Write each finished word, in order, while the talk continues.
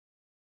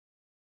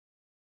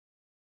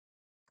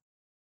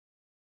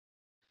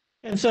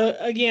And so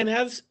again,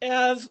 as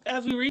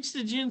we reach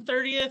the June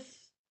 30th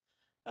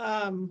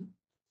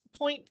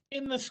point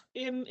in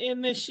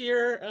this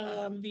year,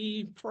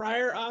 the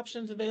prior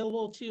options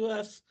available to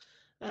us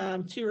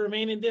to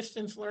remain in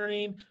distance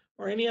learning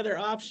or any other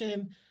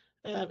option,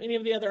 any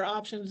of the other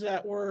options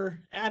that were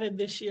added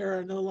this year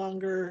are no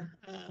longer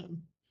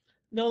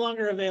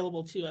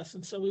available to us.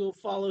 And so we will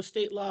follow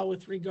state law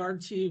with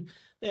regard to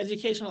the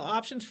educational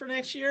options for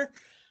next year.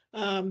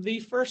 The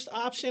first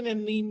option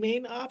and the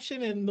main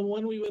option, and the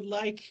one we would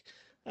like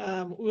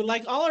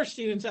all our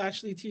students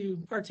actually to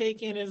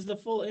partake in, is the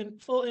full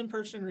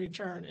in-person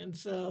return. And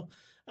so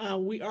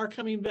we are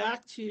coming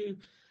back to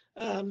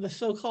the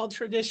so-called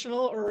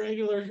traditional or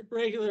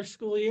regular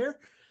school year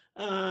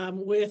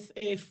with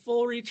a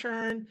full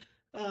return,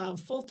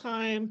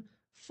 full-time,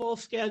 full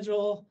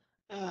schedule,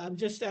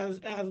 just as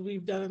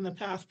we've done in the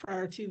past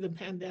prior to the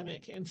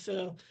pandemic. And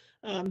so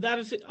that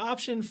is the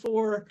option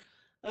for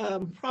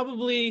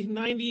probably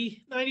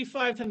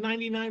 95 to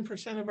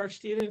 99% of our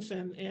students,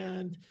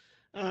 and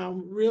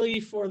really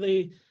for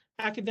the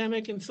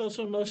academic and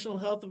social emotional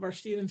health of our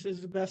students is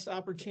the best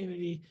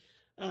opportunity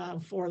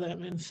for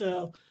them. And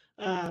so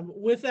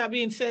with that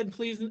being said,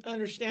 please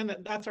understand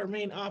that that's our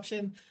main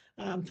option.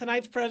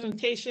 Tonight's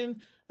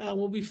presentation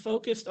will be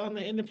focused on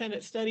the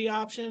independent study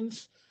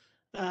options,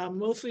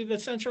 mostly the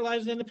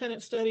centralized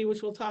independent study,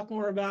 which we'll talk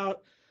more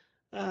about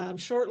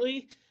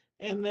shortly.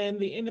 And then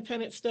the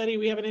independent study,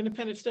 we have an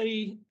independent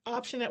study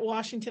option at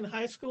Washington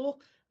High School.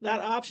 That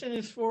option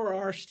is for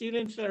our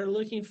students that are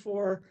looking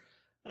for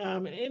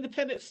an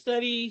independent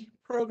study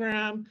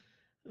program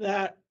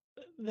that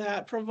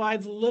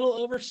provides little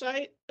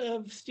oversight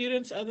of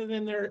students other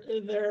than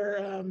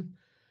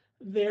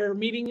their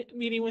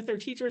meeting with their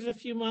teachers a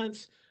few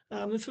months.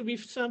 This would be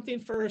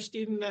something for a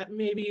student that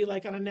maybe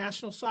like on a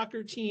national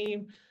soccer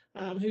team,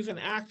 who's an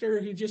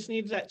actor who just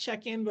needs that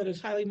check-in but is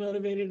highly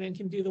motivated and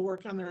can do the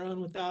work on their own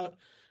without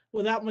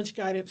much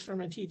guidance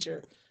from a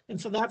teacher.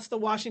 And so that's the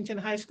Washington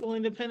High School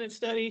independent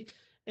study.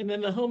 And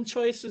then the home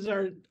choice is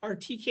our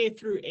TK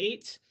through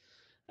 8,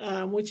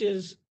 which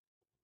is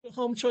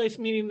home choice,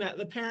 meaning that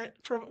the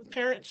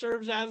parent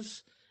serves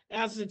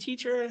as the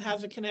teacher,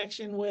 has a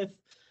connection with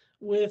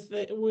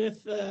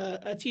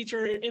a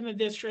teacher in the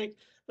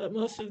district, but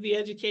most of the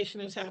education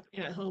is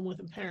happening at home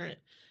with a parent.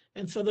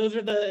 And so those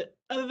are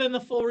other than the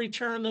full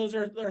return, those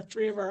are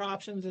 3 of our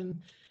options.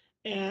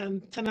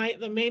 And tonight,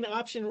 the main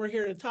option we're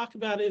here to talk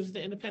about is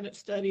the independent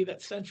study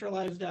that's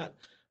centralized at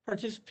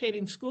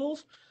participating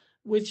schools,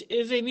 which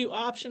is a new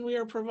option we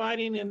are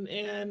providing,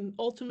 and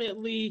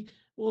ultimately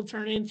will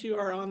turn into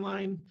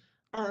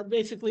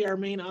basically our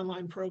main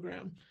online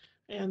program.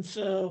 And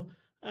so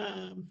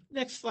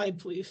next slide,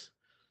 please.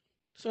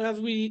 So as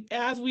we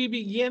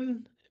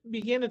begin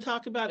to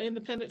talk about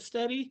independent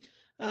study,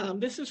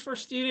 this is for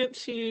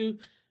students who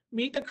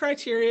meet the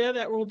criteria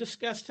that we'll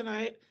discuss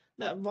tonight,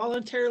 that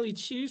voluntarily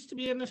choose to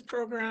be in this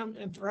program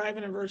and thrive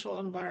in a virtual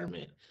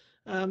environment.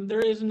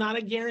 There is not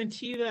a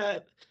guarantee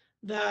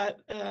that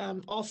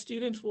all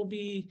students will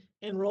be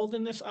enrolled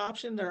in this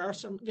option. There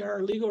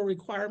are legal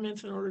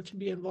requirements in order to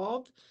be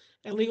involved,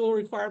 and legal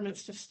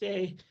requirements to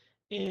stay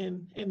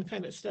in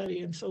independent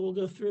study. And so we'll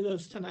go through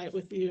those tonight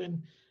with you,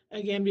 and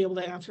again, be able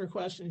to answer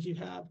questions you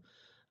have.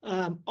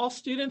 All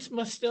students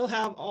must still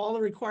have all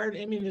the required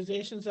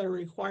immunizations that are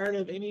required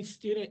of any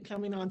student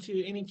coming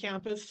onto any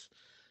campus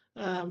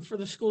for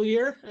the school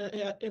year,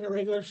 in a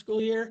regular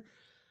school year.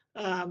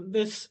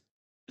 This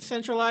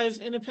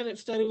centralized independent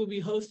study will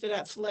be hosted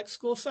at select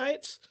school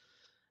sites.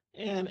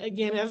 And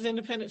again, as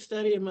independent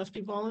study, it must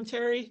be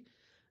voluntary.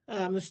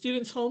 The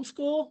students'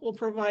 homeschool will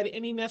provide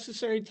any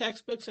necessary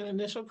textbooks and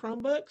initial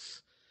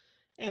Chromebooks.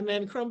 And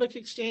then Chromebook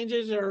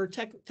exchanges or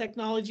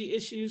technology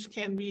issues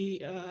can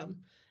be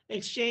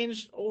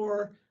exchanged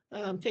or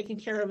taken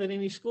care of at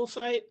any school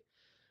site.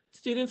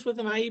 Students with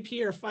an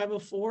IEP or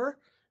 504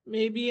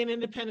 may be an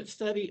independent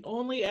study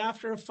only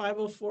after a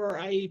 504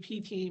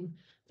 IEP team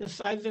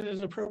decides it is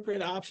an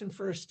appropriate option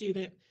for a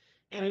student,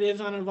 and it is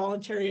on a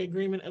voluntary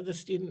agreement of the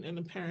student and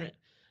the parent.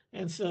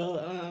 And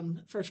so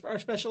for our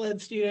special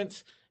ed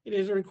students, it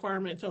is a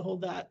requirement to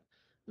hold that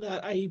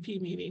IEP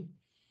meeting.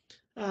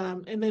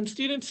 And then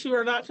students who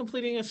are not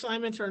completing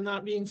assignments or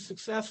not being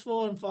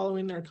successful in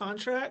following their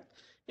contract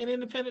in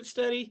independent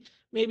study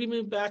may be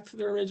moved back to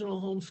their original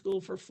home school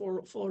for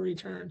full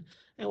return.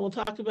 And we'll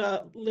talk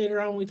about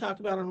later on, when we talk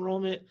about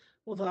enrollment,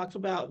 we'll talk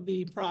about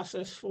the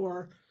process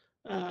for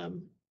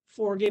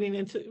getting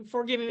into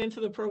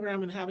the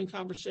program and having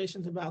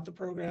conversations about the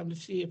program to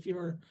see if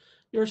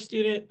your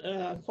student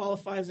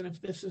qualifies and if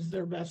this is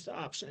their best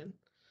option.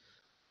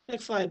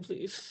 Next slide,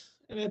 please.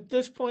 And at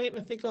this point,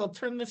 I think I'll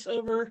turn this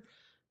over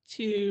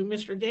to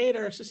Mr. Dade,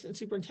 our Assistant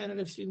Superintendent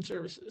of Student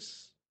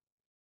Services.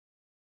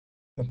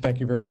 Thank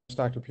you very much,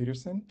 Dr.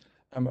 Peterson.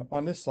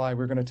 On this slide,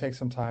 we're going to take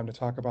some time to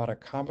talk about a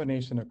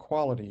combination of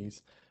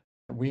qualities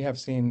that we have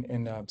seen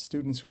in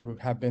students who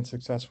have been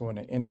successful in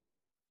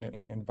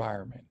an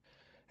environment.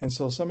 And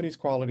so some of these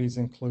qualities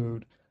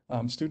include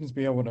students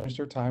being able to manage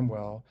their time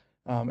well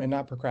and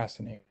not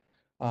procrastinate.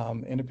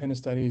 Independent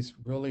studies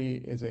really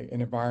is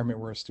an environment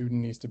where a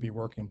student needs to be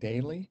working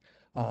daily,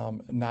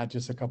 not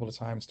just a couple of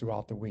times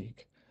throughout the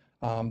week.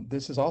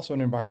 This is also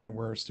an environment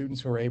where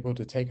students who are able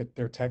to take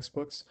their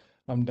textbooks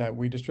that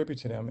we distribute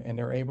to them, and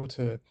they're able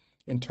to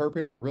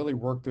interpret, really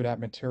work through that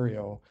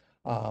material,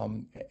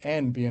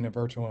 and be in a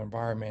virtual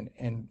environment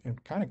and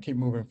kind of keep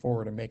moving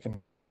forward and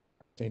making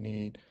they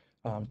need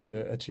to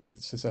achieve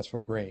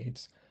successful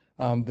grades.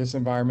 This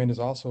environment is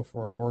also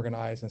for an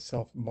organized and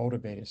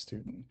self-motivated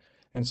student.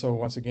 And so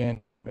once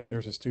again, if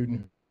there's a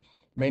student who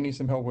may need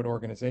some help with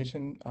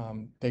organization,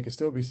 they could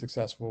still be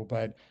successful,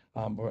 but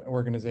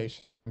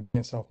organization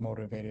and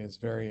self-motivated is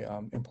very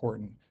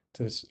important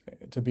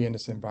to be in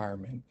this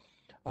environment.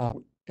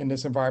 In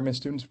this environment,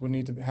 students will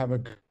need to have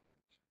a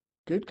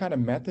good kind of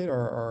method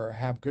or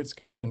have good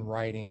skills in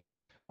writing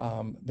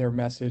their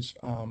message,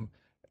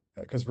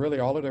 because really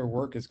all of their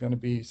work is going to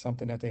be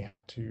something that they have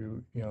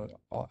to,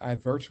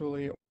 add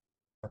virtually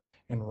or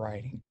in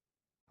writing.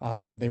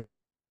 They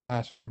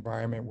class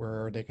environment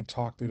where they can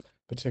talk through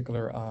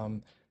particular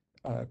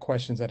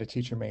questions that a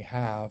teacher may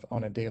have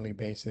on a daily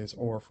basis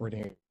or for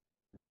the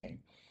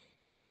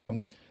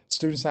um,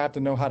 students have to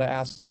know how to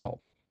ask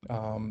help.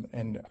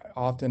 And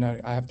often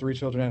I have 3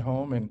 children at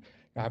home, and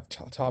I've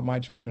taught my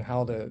children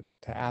how to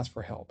ask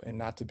for help and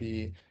not to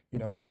be,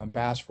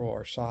 bashful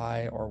or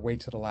shy or wait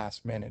to the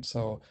last minute.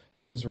 So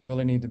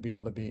really need to be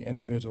able to be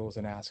individuals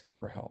and ask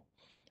for help.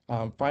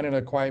 Finding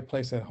a quiet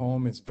place at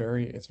home is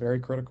it's very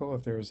critical.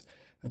 If there's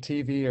a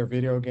TV or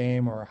video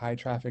game or a high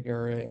traffic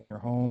area in your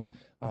home,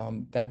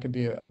 that could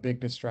be a big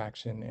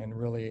distraction and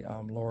really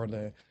lower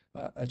the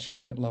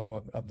achievement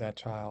level of that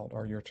child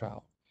or your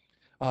child.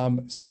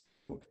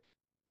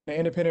 In an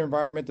independent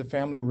environment, the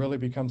family really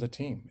becomes a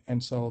team.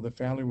 And so the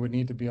family would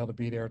need to be able to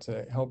be there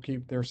to help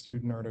keep their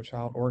student or their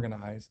child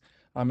organized,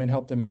 and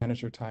help them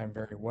manage their time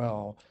very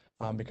well.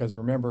 Because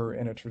remember,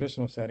 in a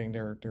traditional setting,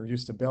 they're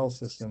used to bell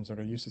systems or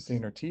they're used to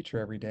seeing their teacher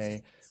every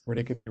day where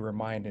they could be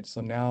reminded.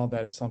 So now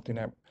that's something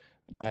that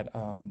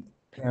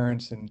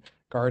parents and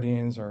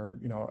guardians or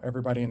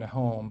everybody in the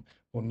home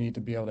will need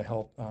to be able to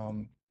help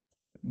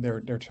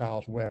their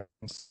child with.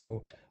 And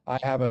so I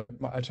have a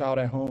child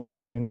at home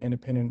in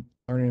independent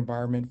learning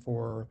environment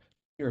for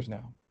years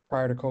now.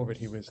 Prior to COVID,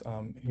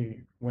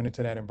 he went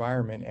into that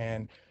environment,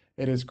 and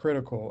it is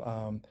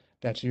critical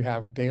that you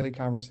have daily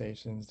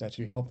conversations, that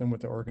you help them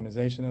with the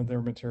organization of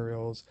their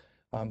materials,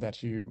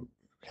 that you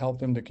help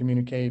them to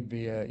communicate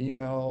via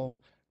email,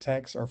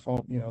 text, or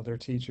phone, their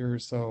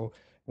teachers. So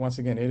once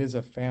again, it is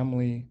a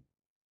family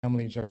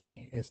journey.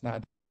 It's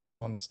not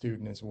on the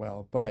student as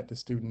well, but the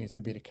student needs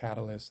to be the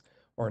catalyst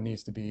or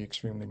needs to be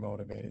extremely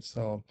motivated.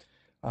 So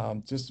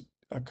just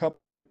a couple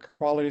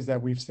qualities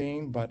that we've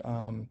seen, but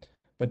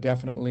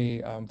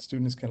definitely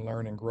students can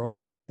learn and grow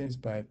this,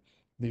 but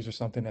these are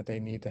something that they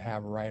need to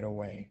have right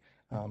away.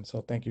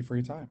 So thank you for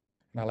your time.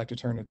 And I'd like to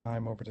turn the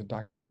time over to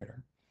Dr.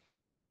 Ryder.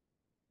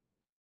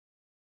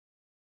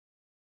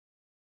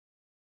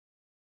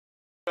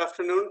 Good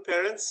afternoon,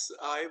 parents.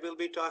 I will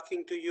be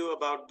talking to you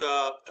about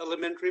the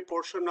elementary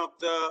portion of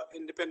the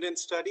independent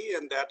study,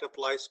 and that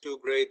applies to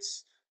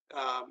grades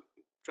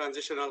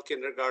transitional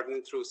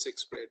kindergarten through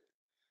 6th grade.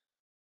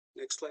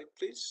 Next slide,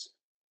 please.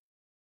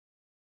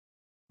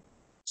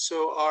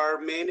 So our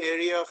main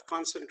area of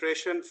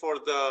concentration for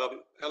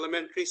the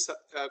elementary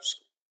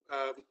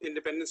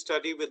independent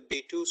study will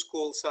be 2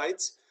 school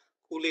sites.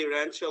 Cooley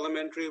Ranch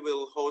Elementary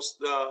will host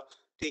the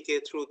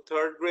TK through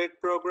 3rd grade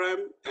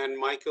program, and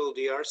Michael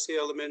DRC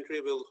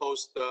Elementary will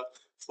host the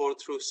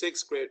 4th through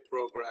 6th grade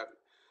program.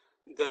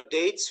 The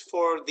dates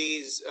for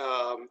these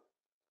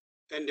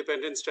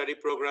independent study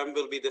program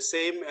will be the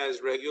same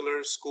as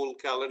regular school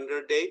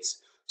calendar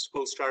dates.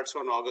 School starts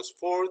on August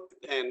 4th,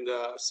 and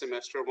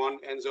semester 1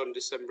 ends on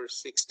December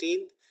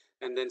 16th.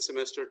 And then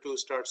semester 2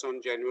 starts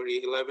on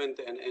January 11th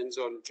and ends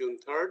on June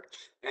 3rd.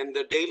 And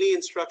the daily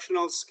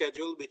instructional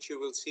schedule, which you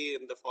will see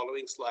in the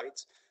following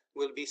slides,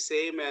 will be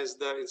same as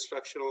the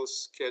instructional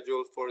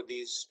schedule for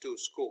these 2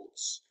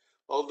 schools.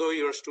 Although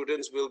your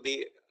students will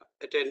be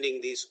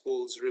attending these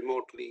schools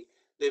remotely,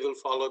 they will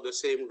follow the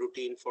same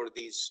routine for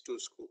these 2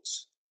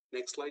 schools.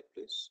 Next slide,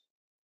 please.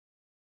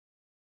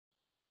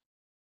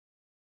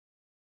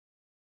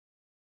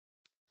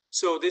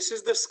 So this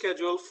is the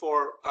schedule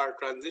for our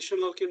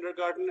transitional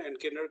kindergarten and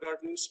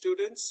kindergarten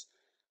students.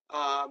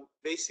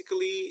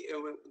 Basically,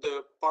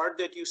 the part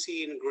that you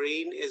see in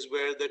green is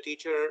where the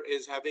teacher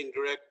is having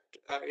direct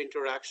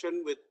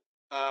interaction with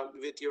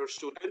your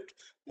student.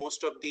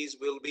 Most of these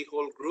will be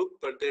whole group,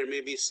 but there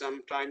may be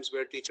some times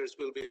where teachers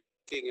will be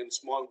working in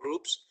small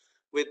groups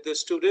with the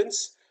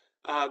students.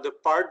 The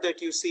part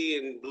that you see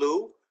in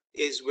blue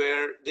is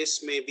where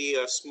this may be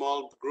a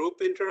small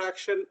group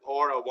interaction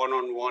or a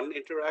one-on-one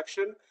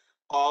interaction.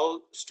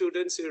 All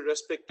students,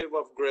 irrespective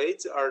of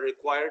grades, are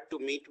required to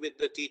meet with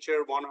the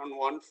teacher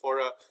one-on-one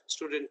for a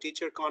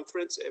student-teacher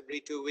conference every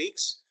 2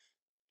 weeks.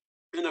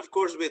 And of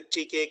course, with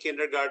TK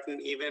kindergarten,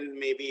 even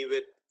maybe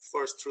with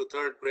 1st through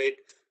 3rd grade,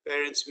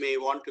 parents may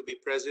want to be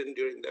present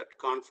during that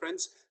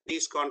conference.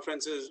 These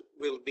conferences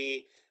will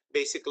be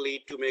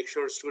basically to make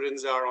sure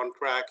students are on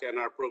track and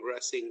are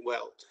progressing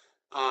well.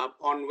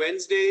 On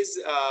Wednesdays,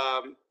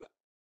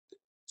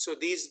 so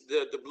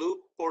the blue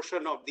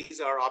portion of these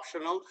are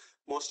optional.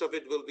 Most of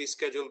it will be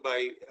scheduled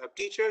by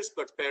teachers,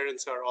 but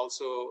parents are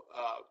also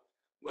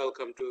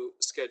welcome to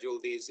schedule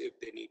these if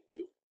they need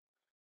to.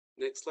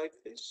 Next slide,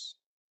 please.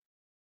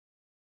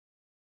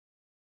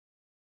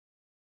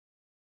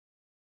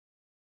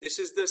 This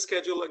is the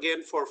schedule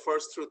again for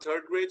 1st through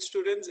 3rd grade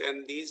students,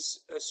 and these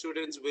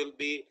students will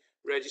be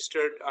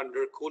registered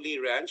under Cooley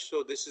Ranch.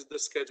 So this is the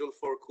schedule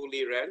for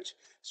Cooley Ranch.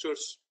 So,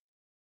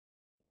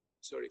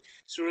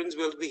 students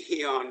will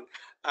be on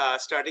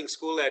starting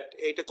school at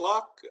 8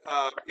 o'clock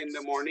in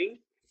the morning.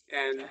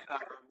 And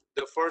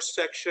the first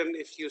section,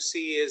 if you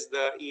see, is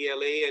the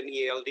ELA and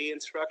ELD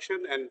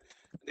instruction. And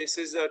this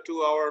is a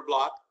 2-hour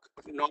block.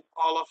 Not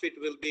all of it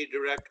will be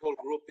direct whole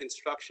group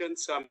instruction.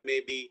 Some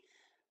may be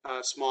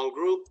small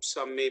group,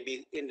 some may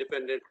be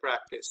independent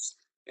practice.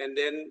 And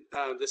then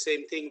the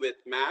same thing with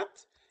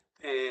math.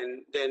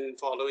 And then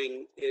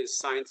following is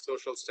science,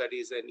 social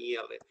studies, and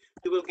ELA.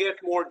 You will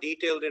get more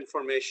detailed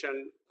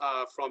information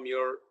from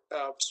your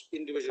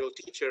individual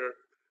teacher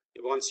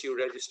once you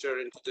register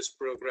into this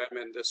program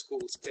and the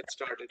schools get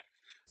started.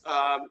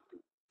 I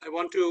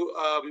want to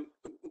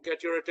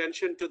get your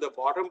attention to the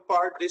bottom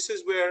part. This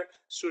is where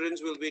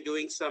students will be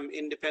doing some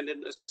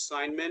independent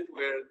assignment,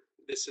 where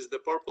this is the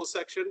purple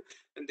section,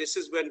 and this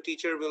is when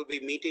teacher will be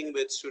meeting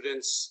with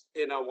students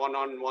in a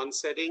one-on-one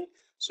setting.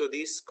 So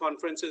these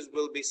conferences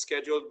will be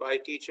scheduled by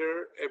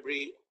teacher.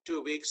 Every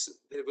 2 weeks,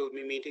 they will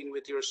be meeting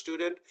with your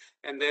student.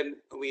 And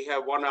then we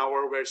have 1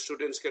 hour where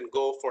students can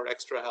go for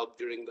extra help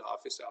during the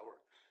office hour.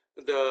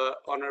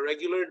 On a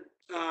regular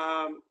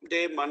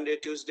day, Monday,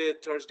 Tuesday,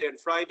 Thursday, and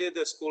Friday,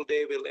 the school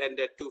day will end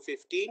at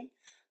 2:15.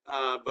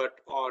 But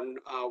on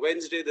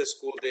Wednesday, the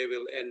school day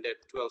will end at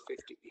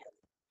 12:50 p.m.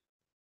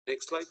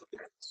 Next slide,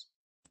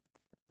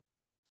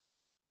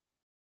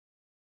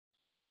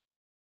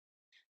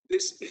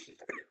 please.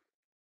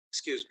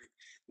 Excuse me.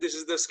 This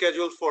is the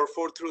schedule for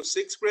 4th through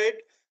 6th grade.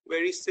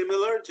 Very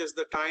similar, just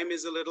the time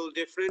is a little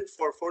different.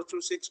 For 4th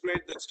through 6th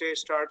grade, the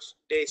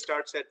day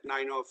starts at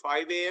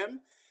 9:05 a.m.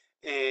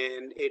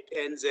 and it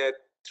ends at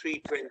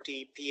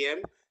 3:20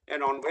 p.m.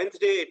 And on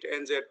Wednesday, it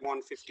ends at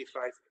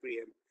 1:55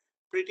 p.m.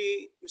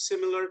 Pretty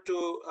similar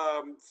to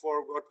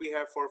for what we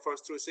have for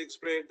 1st through 6th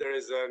grade. There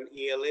is an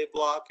ELA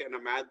block and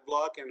a math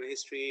block and a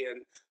history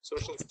and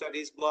social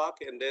studies block.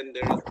 And then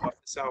there is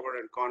office hour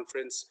and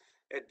conference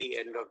at the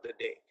end of the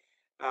day.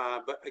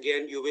 But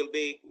again, you will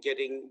be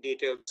getting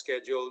detailed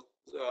schedule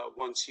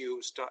once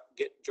you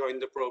join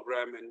the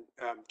program,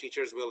 and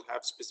teachers will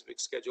have specific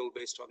schedule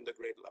based on the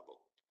grade level.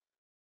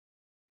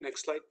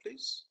 Next slide,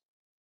 please.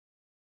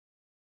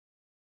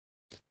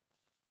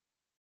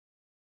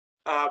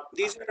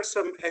 These are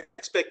some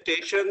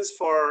expectations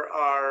for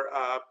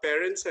our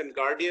parents and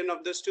guardian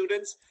of the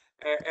students.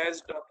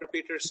 As Dr.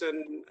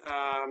 Peterson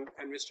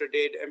and Mr.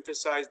 Dade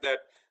emphasized, that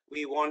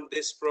we want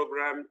this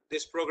program.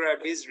 This program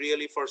is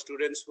really for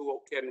students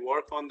who can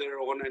work on their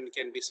own and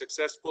can be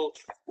successful,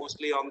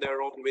 mostly on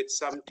their own with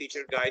some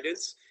teacher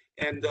guidance.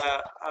 And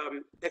the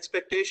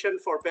expectation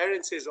for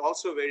parents is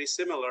also very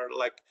similar.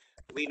 Like,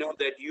 we know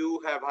that you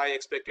have high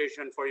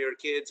expectation for your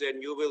kids,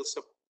 and you will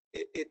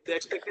the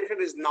expectation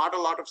is not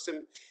a lot of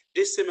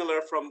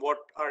dissimilar from what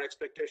our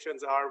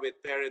expectations are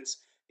with parents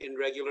in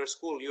regular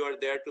school. You are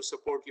there to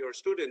support your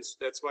students.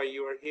 That's why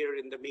you are here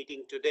in the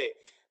meeting today.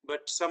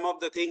 But some of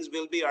the things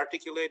will be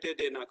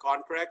articulated in a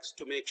contract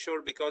to make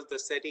sure, because the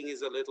setting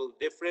is a little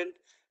different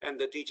and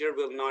the teacher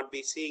will not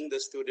be seeing the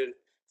student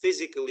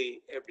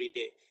physically every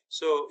day.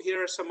 So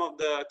here are some of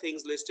the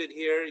things listed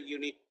here. You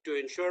need to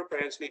ensure,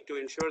 parents need to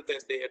ensure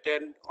that they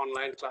attend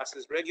online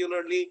classes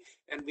regularly,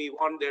 and we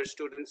want their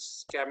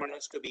students'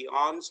 cameras to be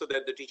on so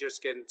that the teachers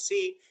can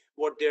see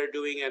what they're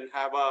doing and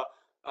have a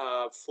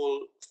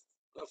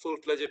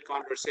full-fledged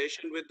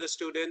conversation with the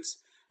students.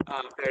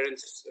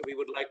 We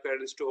would like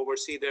parents to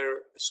oversee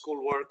their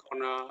schoolwork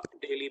on a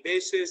daily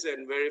basis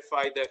and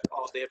verify that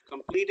they have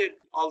completed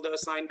all the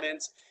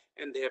assignments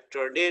and they have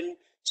turned in.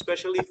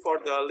 Especially for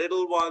the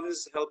little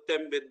ones, help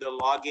them with the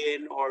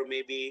login or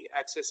maybe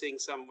accessing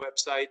some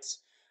websites,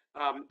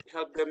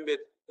 help them with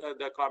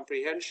the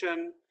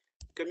comprehension,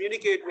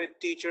 communicate with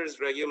teachers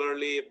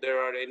regularly if there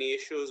are any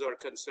issues or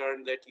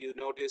concern that you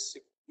notice,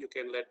 you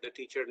can let the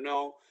teacher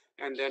know,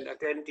 and then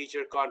attend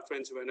teacher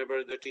conference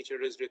whenever the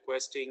teacher is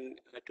requesting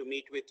to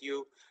meet with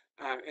you,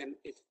 and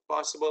if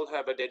possible,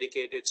 have a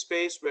dedicated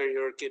space where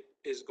your kid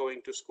is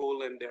going to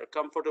school and they're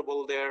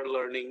comfortable there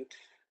learning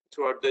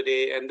throughout the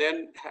day, and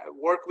then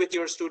work with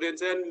your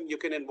students, and you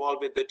can involve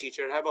with the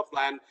teacher, have a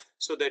plan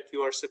so that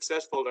you are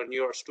successful and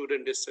your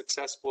student is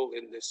successful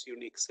in this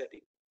unique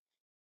setting.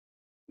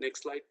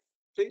 Next slide,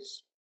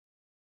 please.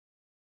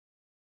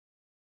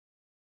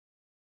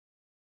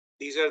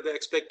 These are the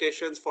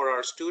expectations for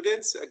our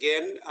students.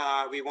 Again,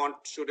 we want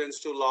students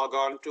to log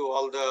on to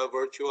all the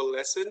virtual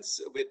lessons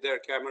with their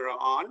camera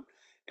on.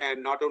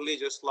 And not only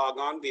just log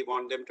on, we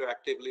want them to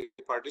actively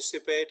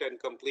participate and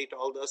complete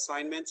all the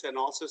assignments and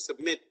also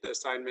submit the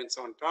assignments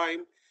on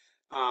time.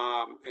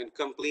 and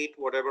complete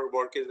whatever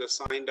work is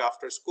assigned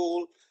after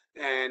school.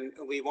 And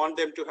we want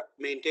them to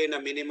maintain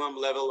a minimum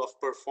level of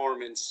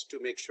performance to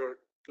make sure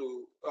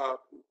to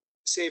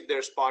save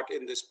their spot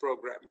in this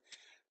program.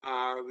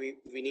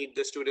 We need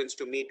the students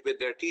to meet with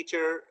their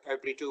teacher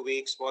every 2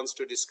 weeks once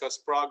to discuss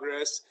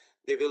progress.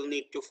 They will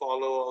need to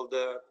follow all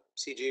the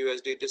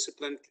CGUSD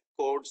discipline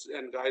codes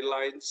and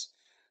guidelines.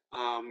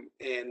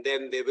 And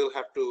then they will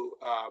have to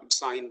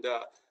sign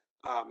the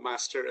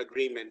master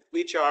agreement,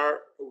 which are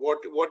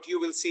what you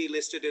will see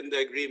listed in the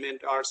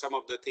agreement are some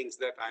of the things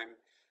that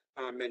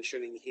I'm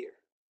mentioning here.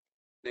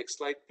 Next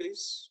slide,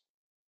 please.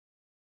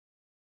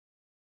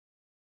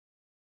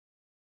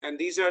 And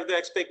these are the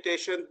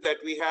expectations that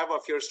we have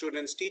of your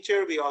students'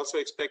 teacher. We also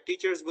expect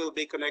teachers will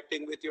be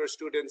connecting with your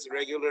students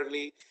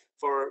regularly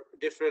for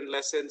different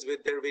lessons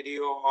with their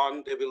video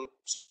on. They will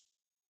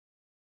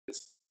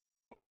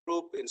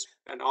group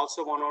and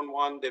also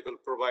one-on-one. They will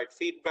provide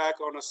feedback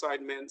on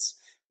assignments.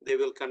 They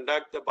will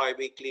conduct the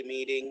bi-weekly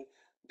meeting.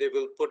 They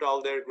will put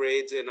all their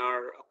grades in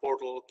our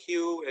portal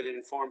queue and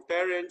inform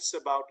parents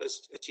about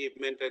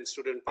achievement and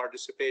student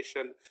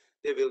participation.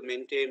 They will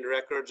maintain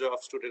records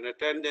of student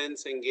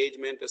attendance,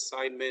 engagement,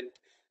 assignment,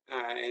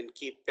 and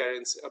keep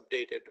parents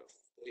updated of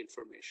the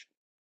information.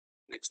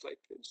 Next slide,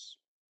 please.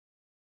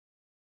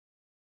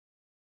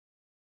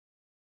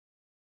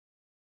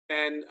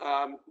 And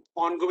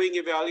ongoing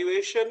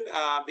evaluation,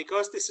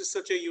 because this is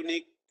such a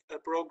unique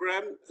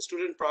program,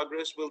 student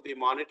progress will be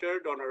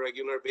monitored on a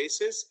regular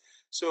basis.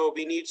 So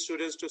we need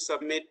students to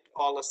submit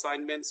all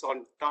assignments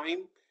on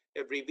time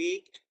every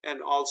week.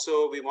 And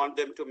also we want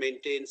them to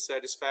maintain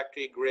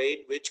satisfactory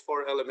grade, which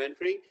for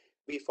elementary,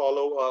 we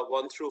follow a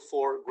 1 through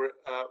 4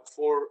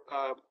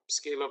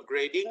 scale of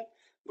grading,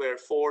 where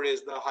 4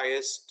 is the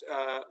highest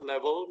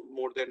level,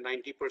 more than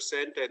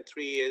 90%, and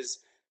 3 is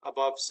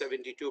above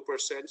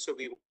 72%. So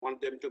we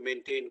want them to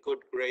maintain good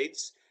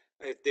grades.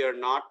 If they are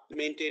not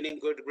maintaining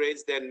good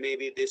grades, then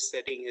maybe this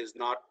setting is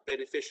not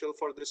beneficial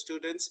for the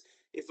students.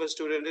 If a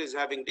student is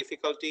having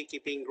difficulty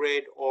keeping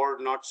grade or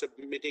not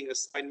submitting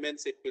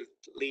assignments, it will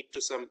lead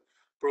to some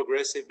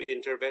progressive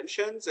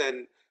interventions.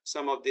 And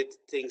some of the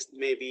things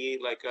may be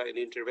like an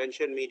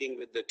intervention meeting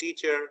with the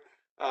teacher,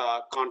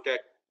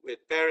 contact with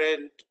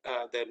parent,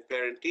 then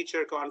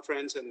parent-teacher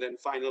conference, and then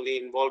finally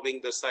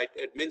involving the site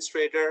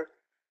administrator.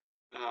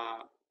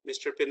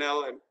 Mr.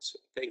 Pinnell,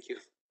 thank you.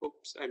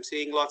 Oops, I'm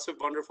seeing lots of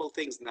wonderful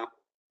things now.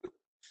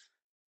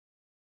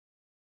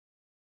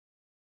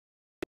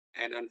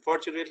 And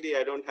unfortunately,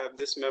 I don't have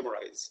this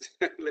memorized.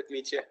 Let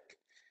me check.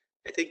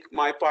 I think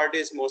my part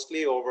is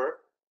mostly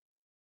over.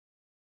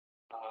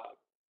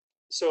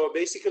 So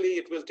basically,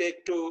 it will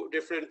take 2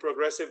 different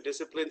progressive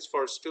disciplines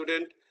for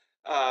student.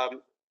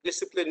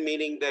 Discipline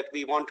meaning that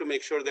we want to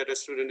make sure that a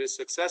student is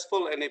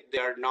successful, and if they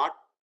are not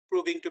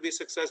proving to be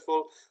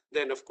successful,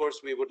 then of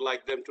course we would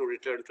like them to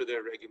return to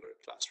their regular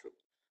classroom.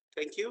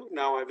 Thank you.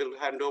 Now I will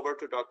hand over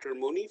to Dr.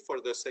 Mooney for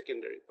the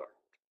secondary part.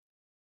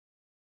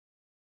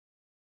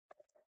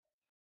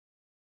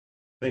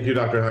 Thank you,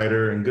 Dr.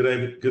 Hyder, and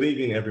good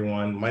evening,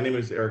 everyone. My name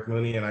is Eric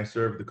Mooney, and I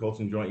serve the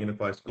Colton Joint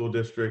Unified School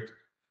District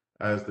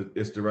as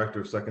its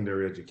Director of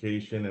Secondary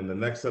Education. And the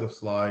next set of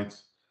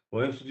slides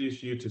will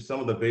introduce you to some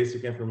of the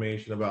basic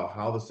information about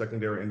how the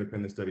Secondary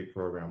Independent Study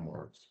Program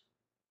works.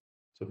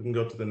 So if we can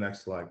go to the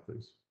next slide,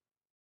 please.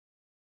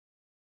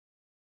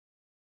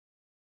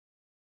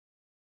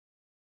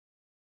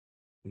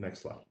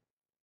 Next slide.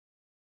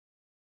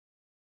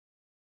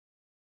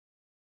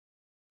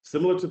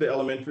 Similar to the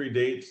elementary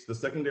dates, the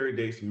secondary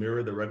dates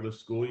mirror the regular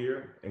school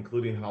year,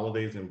 including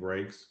holidays and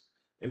breaks.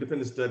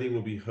 Independent study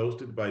will be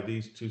hosted by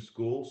these 2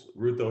 schools,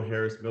 Ruth O.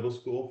 Harris Middle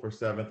School for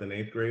 7th and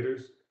 8th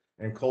graders,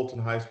 and Colton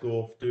High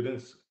School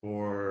students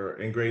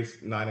in grades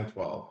 9 and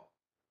 12.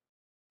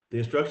 The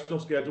instructional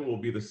schedule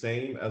will be the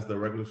same as the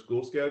regular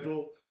school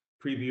schedule,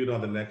 previewed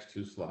on the next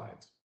 2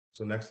 slides.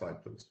 So next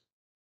slide, please.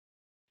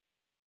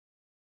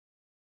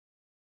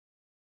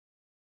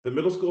 The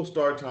middle school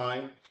start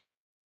time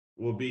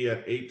will be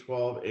at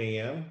 8:12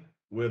 a.m.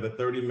 with a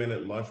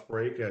 30-minute lunch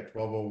break at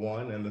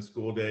 12:01 and the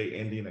school day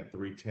ending at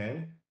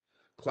 3:10.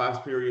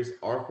 Class periods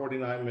are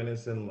 49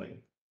 minutes in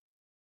length.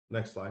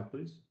 Next slide,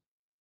 please.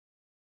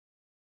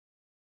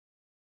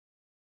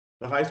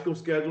 The high school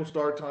schedule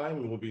start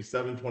time will be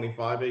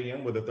 7:25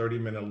 a.m. with a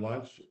 30-minute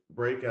lunch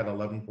break at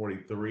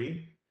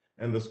 11:43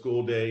 and the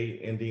school day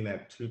ending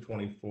at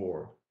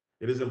 2:24.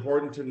 It is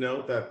important to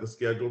note that the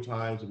schedule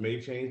times may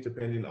change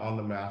depending on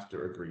the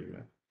master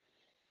agreement.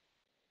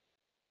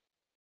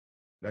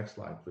 Next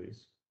slide,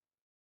 please.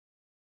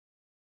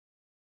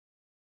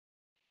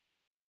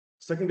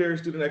 Secondary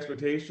student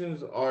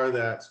expectations are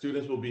that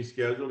students will be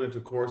scheduled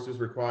into courses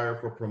required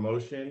for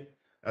promotion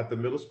at the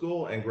middle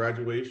school and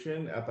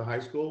graduation at the high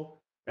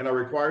school, and are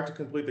required to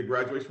complete the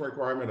graduation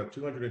requirement of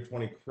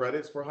 220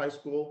 credits for high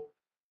school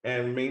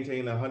and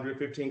maintain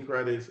 115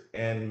 credits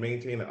and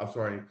maintain,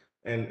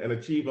 and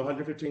achieve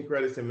 115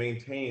 credits and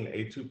maintain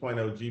a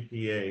 2.0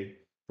 GPA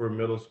for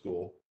middle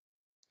school.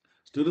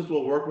 Students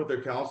will work with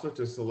their counselor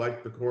to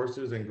select the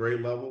courses and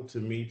grade level to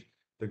meet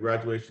the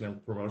graduation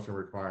and promotion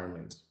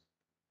requirements.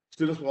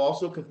 Students will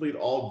also complete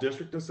all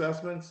district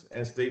assessments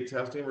and state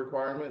testing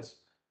requirements,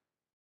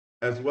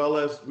 as well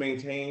as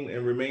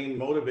remain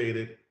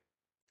motivated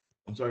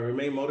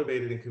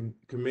and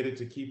committed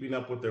to keeping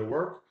up with their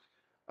work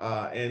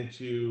and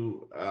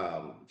to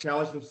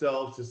challenge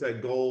themselves to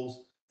set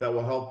goals that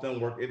will help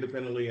them work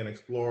independently and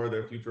explore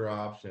their future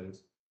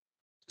options.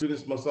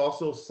 Students must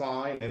also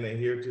sign and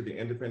adhere to the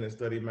Independent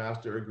Study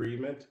Master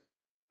Agreement,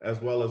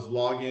 as well as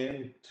log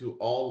in to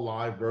all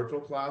live virtual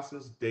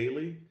classes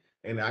daily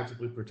and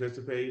actively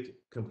participate,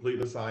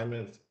 complete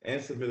assignments,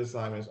 and submit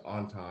assignments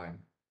on time.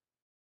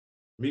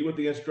 Meet with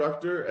the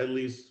instructor at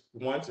least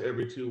once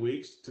every 2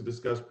 weeks to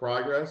discuss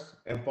progress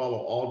and follow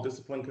all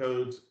discipline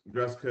codes,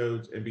 dress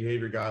codes, and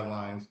behavior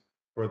guidelines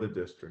for the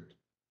district.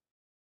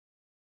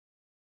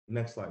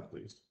 Next slide,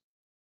 please.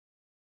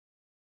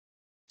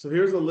 So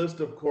here's a list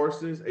of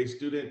courses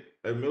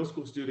a middle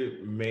school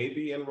student may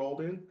be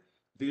enrolled in.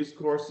 These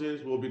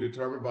courses will be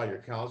determined by your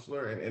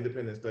counselor and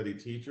independent study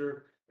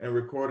teacher and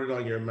recorded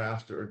on your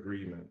master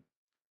agreement.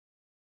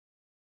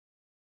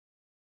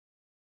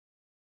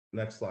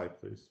 Next slide,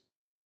 please.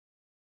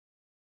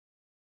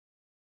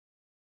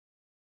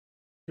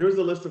 Here's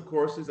a list of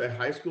courses a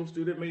high school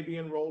student may be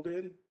enrolled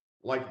in.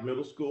 Like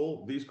middle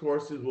school, these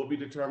courses will be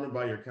determined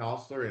by your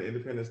counselor and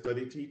independent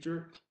study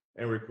teacher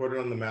and recorded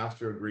on the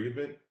master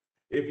agreement.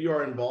 If you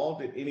are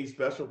involved in any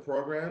special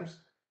programs,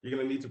 you're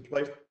going to need to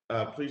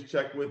please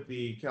check with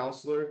the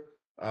counselor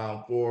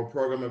for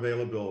program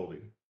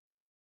availability.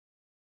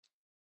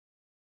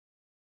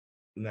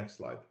 Next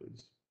slide,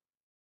 please.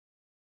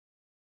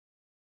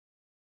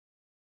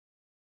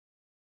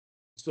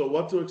 So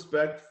what to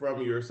expect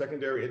from your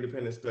secondary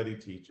independent study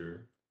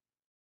teacher.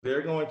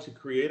 They're going to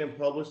create and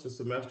publish the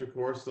semester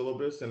course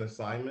syllabus and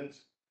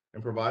assignments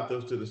and provide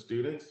those to the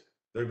students.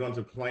 They're going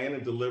to plan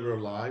and deliver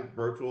live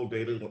virtual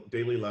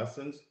daily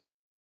lessons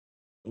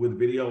with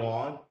video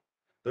on.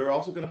 They're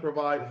also going to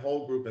provide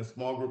whole group and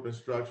small group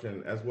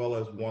instruction as well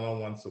as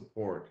one-on-one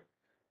support.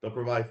 They'll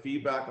provide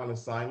feedback on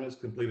assignments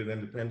completed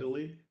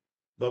independently.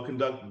 They'll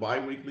conduct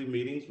bi-weekly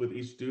meetings with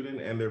each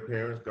student and their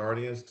parents,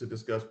 guardians to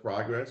discuss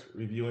progress,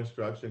 review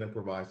instruction, and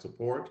provide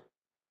support.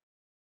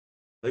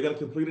 They're going to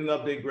complete and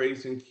update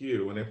grades in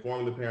Q and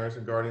inform the parents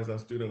and guardians on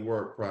student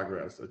work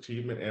progress,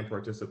 achievement, and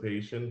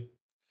participation,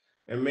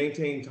 and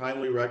maintain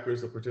timely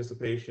records of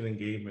participation,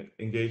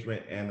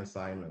 engagement, and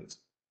assignments.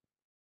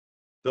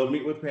 They'll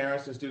meet with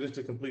parents and students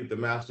to complete the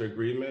master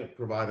agreement,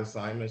 provide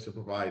assignments to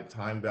provide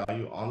time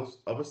value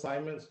of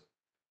assignments,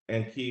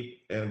 and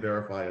keep and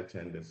verify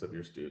attendance of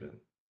your student.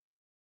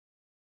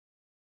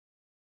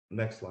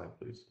 Next slide,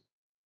 please.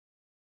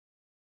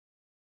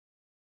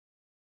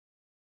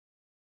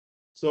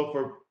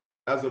 So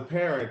as a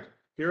parent,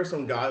 here are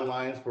some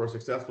guidelines for a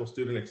successful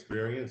student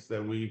experience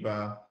that we've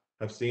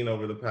have seen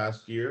over the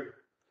past year.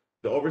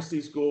 To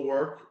oversee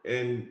schoolwork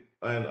and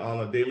on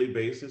a daily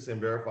basis and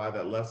verify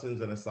that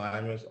lessons and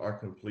assignments are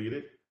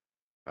completed.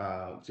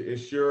 To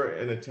ensure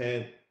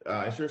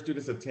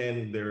students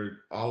attend their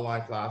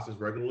online classes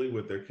regularly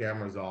with their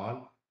cameras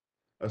on.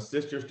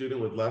 Assist your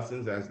student with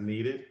lessons as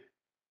needed.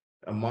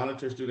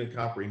 Monitor student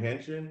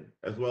comprehension,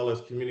 as well as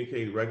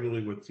communicate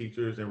regularly with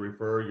teachers and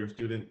refer your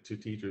student to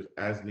teachers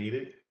as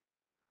needed.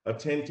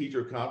 Attend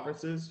teacher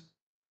conferences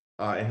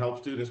and help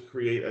students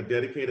create a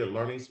dedicated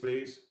learning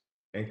space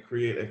and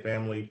create a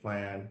family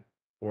plan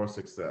for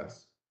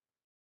success.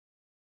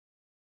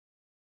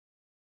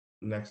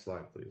 Next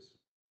slide, please.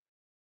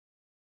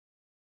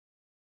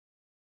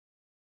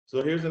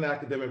 So here's an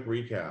academic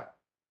recap.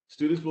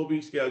 Students will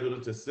be scheduled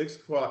into 6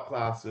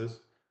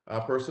 classes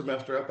per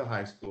semester at the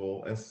high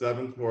school and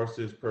 7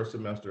 courses per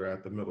semester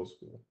at the middle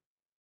school.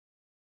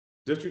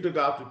 District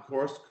adopted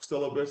course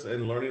syllabus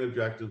and learning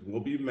objectives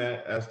will be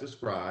met as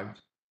described.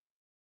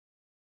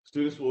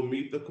 Students will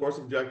meet the course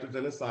objectives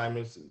and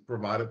assignments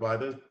provided by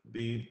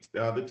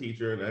the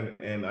teacher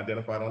and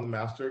identified on the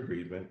master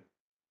agreement.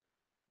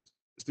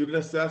 Student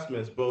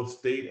assessments, both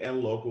state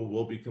and local,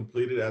 will be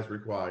completed as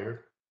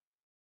required.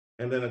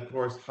 And then, of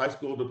course, high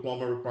school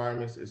diploma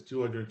requirements is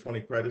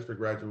 220 credits for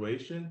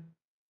graduation.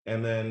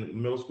 And then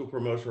middle school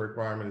promotion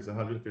requirement is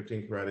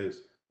 115 credits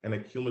and a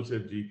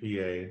cumulative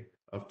GPA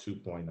of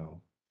 2.0.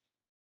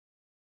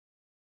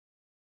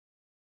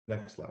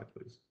 Next slide,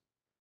 please.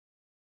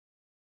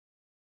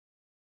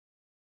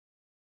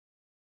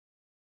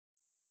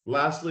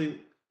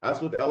 Lastly, as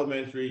with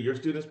elementary, your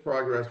students'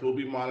 progress will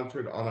be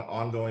monitored on an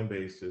ongoing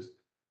basis.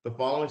 The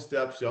following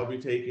steps shall be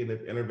taken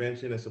if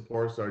intervention and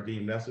supports are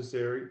deemed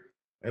necessary.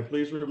 And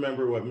please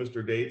remember what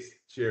Mr. Dates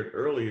shared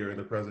earlier in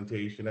the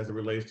presentation as it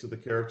relates to the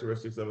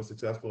characteristics of a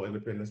successful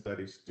independent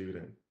studies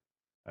student.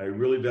 It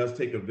really does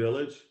take a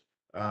village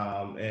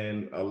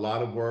and a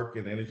lot of work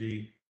and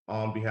energy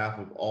on behalf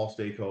of all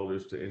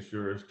stakeholders to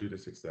ensure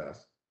student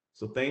success.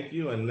 So thank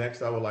you. And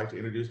next, I would like to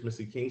introduce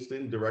Missy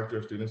Kingston, Director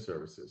of Student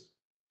Services.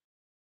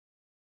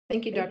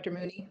 Thank you, Dr.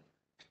 Mooney.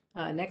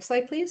 Next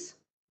slide, please.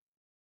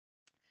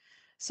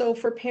 So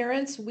for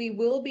parents, we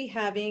will be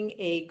having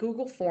a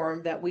Google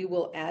form that we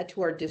will add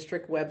to our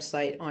district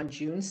website on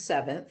June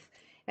 7th.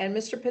 And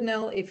Mr.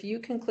 Pinnell, if you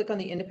can click on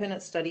the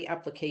independent study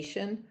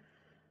application,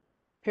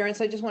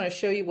 Parents, I just want to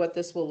show you what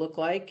this will look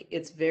like.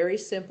 It's very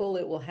simple.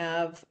 It will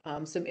have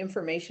some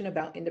information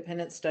about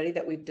independent study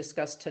that we've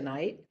discussed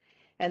tonight.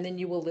 And then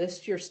you will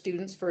list your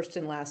student's first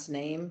and last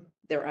name,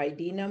 their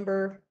ID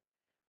number,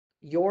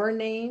 your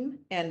name,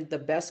 and the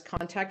best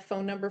contact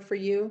phone number for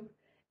you.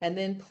 And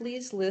then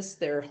please list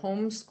their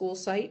home school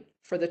site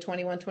for the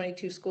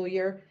 21-22 school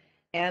year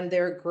and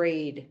their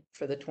grade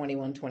for the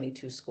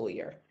 21-22 school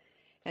year.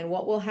 And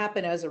what will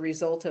happen as a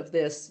result of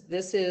this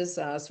is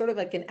sort of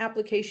like an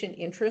application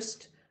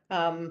interest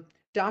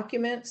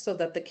document, so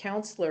that the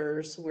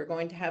counselors, we're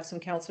going to have some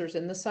counselors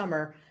in the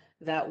summer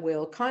that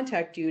will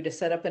contact you to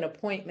set up an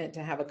appointment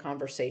to have a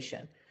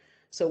conversation.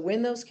 So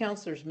when those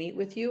counselors meet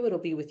with you, it'll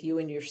be with you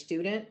and your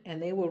student, and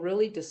they will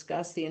really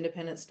discuss the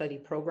independent study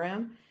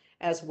program,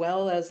 as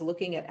well as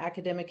looking at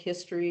academic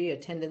history,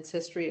 attendance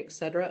history, et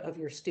cetera, of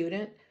your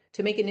student,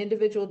 to make an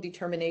individual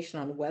determination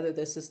on whether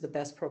this is the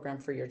best program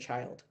for your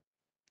child.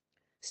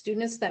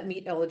 Students that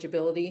meet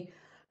eligibility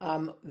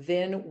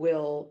then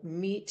will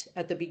meet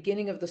at the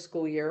beginning of the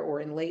school year or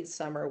in late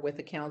summer with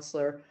a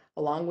counselor,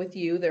 along with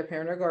you, their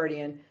parent or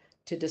guardian,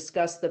 to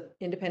discuss the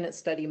independent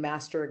study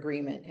master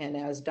agreement. And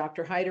as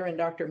Dr. Hyder and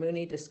Dr.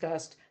 Mooney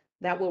discussed,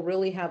 that will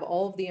really have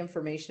all of the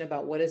information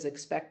about what is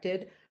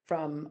expected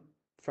from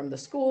the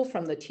school,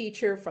 from the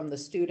teacher, from the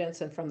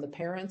students, and from the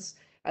parents,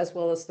 as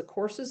well as the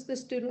courses the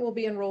student will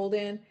be enrolled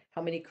in,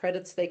 how many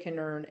credits they can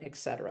earn,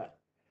 etc.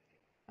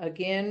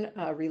 Again,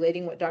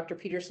 relating what Dr.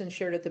 Peterson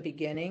shared at the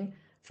beginning,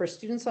 for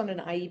students on an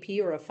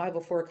IEP or a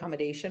 504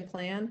 accommodation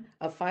plan,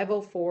 a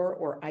 504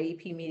 or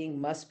IEP meeting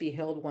must be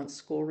held once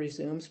school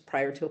resumes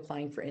prior to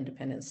applying for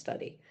independent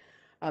study.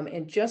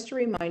 And just a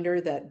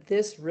reminder that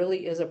this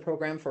really is a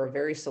program for a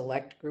very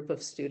select group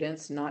of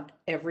students. Not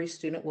every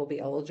student will be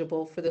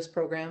eligible for this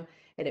program,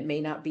 and it may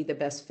not be the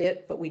best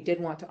fit, but we did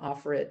want to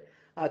offer it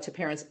to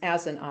parents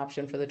as an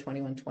option for the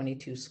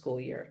 21-22 school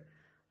year.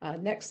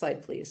 Next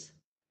slide, please.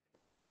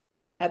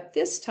 At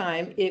this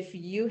time, if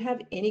you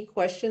have any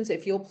questions,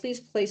 if you'll please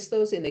place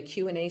those in the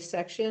Q&A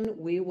section,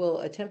 we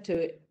will attempt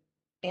to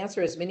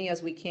answer as many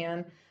as we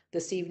can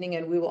this evening,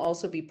 and we will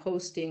also be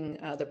posting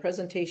the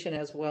presentation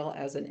as well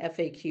as an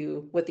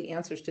FAQ with the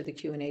answers to the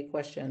Q&A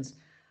questions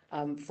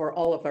for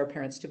all of our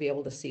parents to be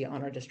able to see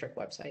on our district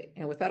website.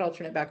 And with that, I'll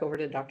turn it back over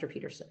to Dr.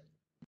 Peterson.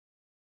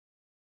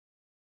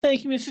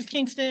 Thank you, Mrs.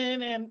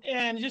 Kingston.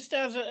 And just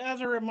as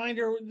a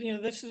reminder,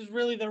 this is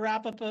really the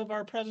wrap up of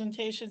our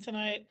presentation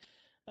tonight.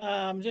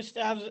 Just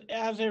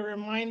as a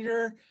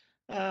reminder,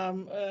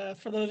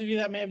 for those of you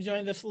that may have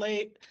joined us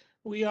late,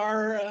 we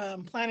are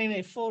planning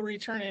a full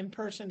return in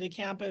person to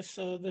campus.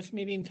 So this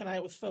meeting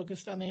tonight was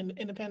focused on the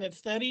independent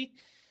study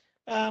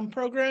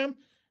program.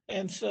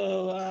 And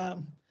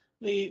so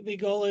the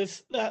goal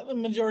is that the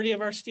majority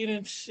of our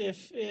students,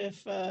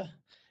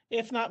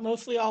 if not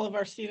mostly all of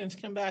our students,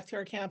 come back to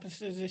our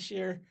campuses this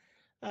year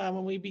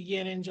when we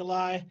begin in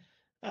July.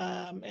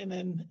 And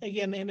then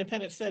again, the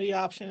independent study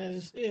option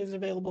is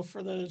available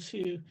for those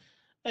who,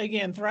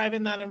 again, thrive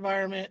in that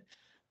environment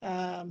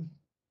and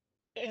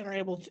are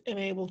able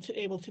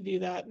to do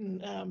that.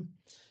 And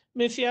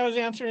Missy, I was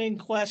answering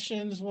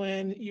questions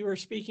when you were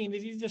speaking.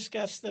 Did you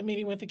discuss the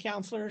meeting with the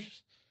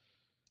counselors?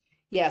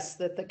 Yes,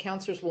 that the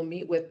counselors will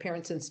meet with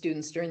parents and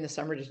students during the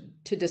summer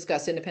to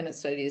discuss independent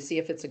study to see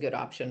if it's a good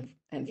option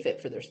and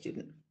fit for their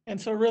student. And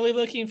so really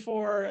looking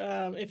for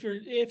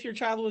if your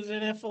child was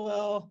in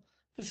FOL,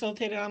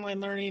 facilitated online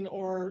learning,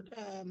 or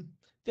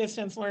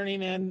distance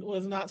learning and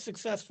was not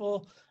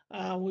successful,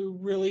 we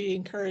really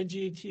encourage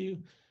you to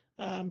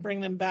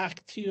bring them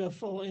back to a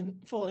full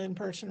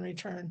in-person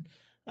return,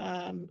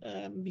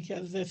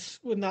 because this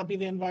would not be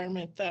the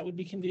environment that would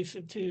be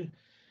conducive to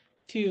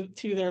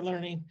their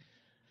learning.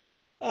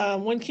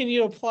 When can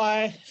you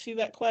apply? See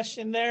that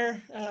question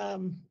there?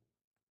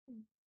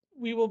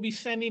 We will be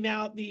sending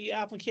out the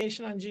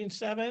application on June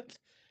 7th.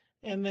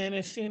 And then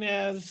as soon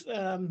as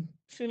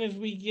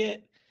we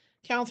get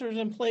counselors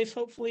in place,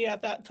 hopefully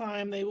at that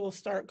time, they will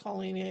start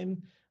calling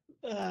in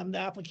the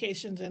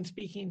applications and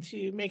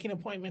making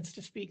appointments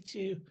to speak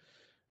to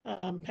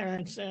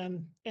parents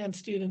and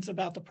students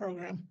about the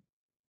program.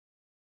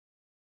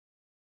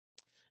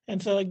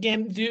 And so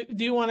again,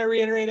 do want to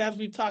reiterate, as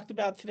we've talked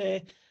about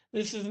today,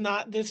 this is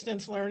not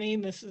distance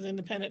learning. This is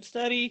independent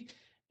study.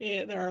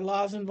 There are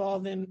laws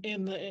involved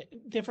in the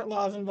different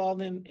laws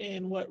involved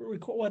in what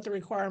the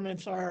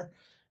requirements are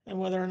and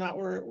whether or not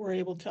we're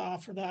able to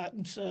offer that.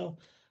 And so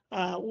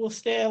we'll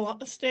stay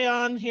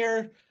on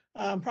here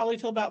probably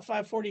till about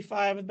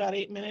 5:45, about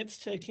 8 minutes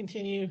to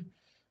continue.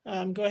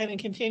 Go ahead and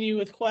continue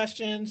with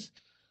questions.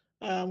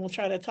 We'll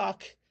try to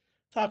talk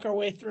our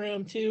way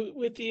through them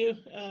with you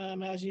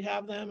as you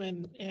have them,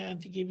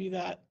 and to give you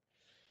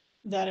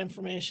that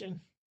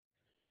information.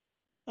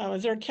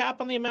 Is there a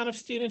cap on the amount of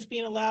students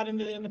being allowed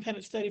into the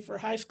independent study for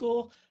high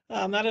school?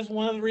 That is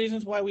one of the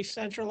reasons why we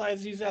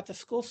centralize these at the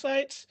school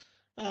sites.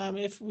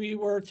 If we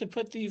were to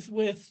put these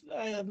with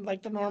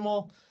like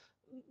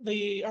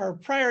our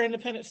prior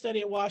independent study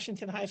at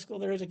Washington High School,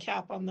 there is a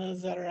cap on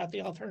those that are at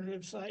the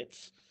alternative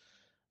sites.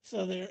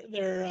 So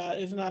there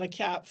is not a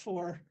cap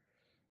for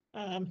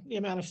the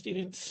amount of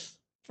students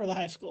for the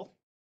high school.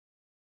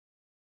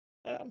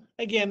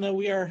 Again, though,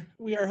 we are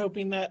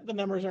hoping that the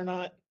numbers are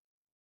not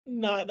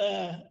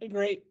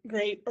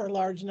great or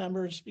large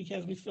numbers,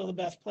 because we feel the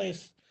best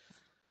place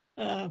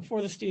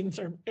for the students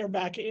are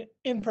back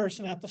in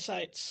person at the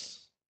sites.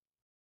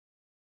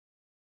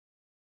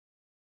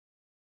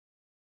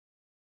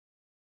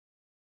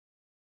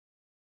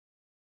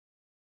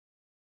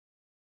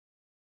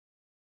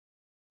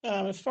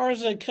 As far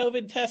as the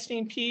COVID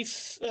testing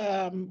piece,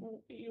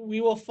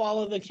 we will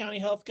follow the county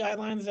health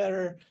guidelines that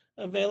are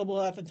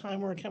available at the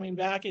time we're coming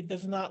back. It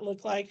does not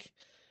look like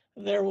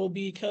there will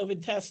be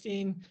COVID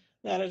testing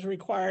that is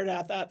required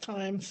at that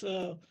time.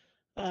 So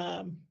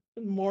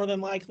more than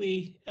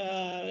likely,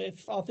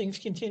 if all things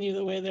continue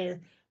the way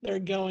they're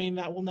going,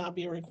 that will not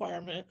be a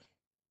requirement.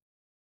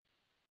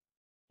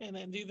 And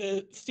then, do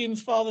the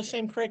students follow the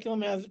same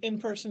curriculum as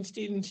in-person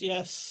students?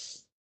 Yes.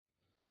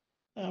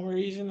 We're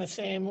using the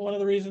same. One of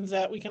the reasons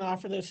that we can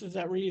offer this is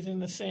that we're using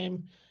the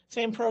same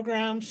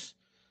programs.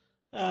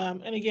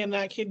 And again,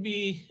 that could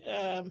be,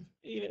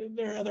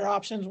 there are other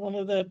options. One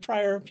of the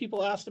prior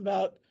people asked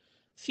about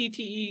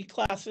CTE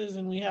classes,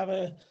 and we have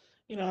a,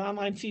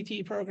 online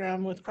CTE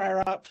program with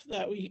CryoUp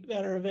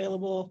that are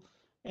available,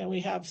 and we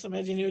have some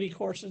Edgenuity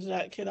courses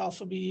that could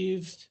also be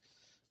used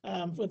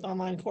with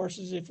online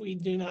courses if we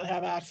do not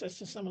have access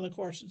to some of the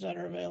courses that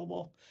are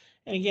available.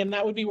 And again,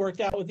 that would be worked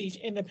out with each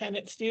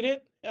independent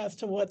student as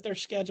to what their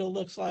schedule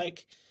looks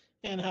like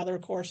and how their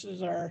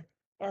courses are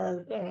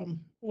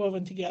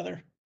woven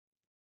together.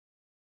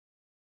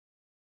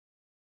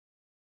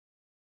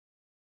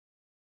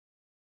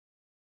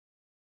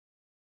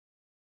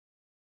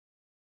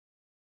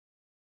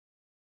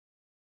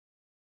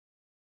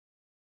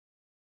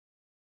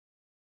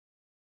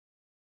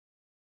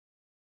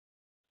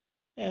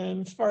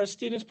 And as far as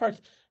students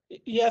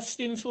yes,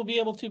 students will be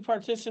able to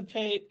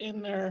participate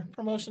in their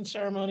promotion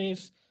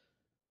ceremonies.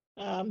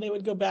 They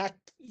would go back,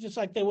 just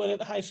like they would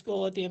at high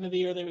school at the end of the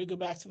year, they would go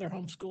back to their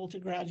home school to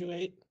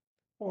graduate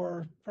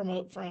or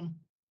promote from.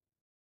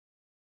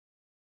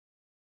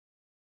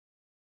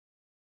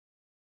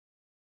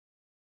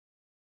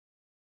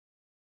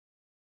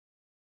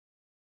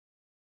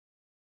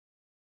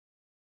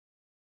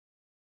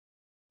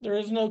 There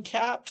is no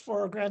cap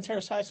for Grand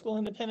Terrace High School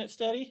independent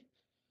study.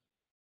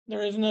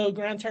 There is no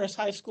Grand Terrace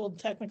High School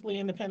technically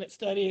independent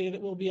study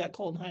that will be at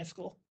Colton High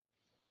School.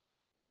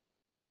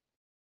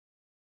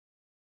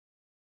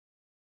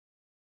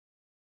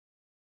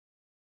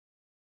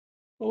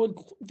 What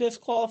would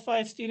disqualify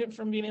a student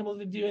from being able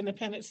to do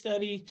independent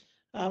study?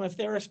 If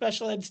they were a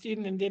special ed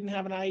student and didn't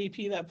have an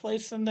IEP that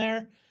placed them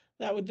there,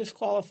 that would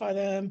disqualify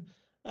them.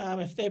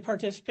 If they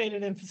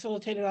participated in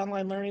facilitated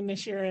online learning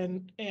this year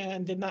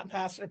and did not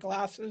pass their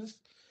classes,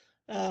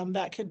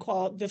 that could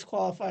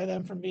disqualify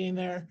them from being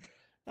there.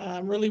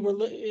 Really,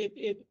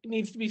 it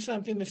needs to be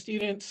something the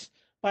students,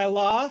 by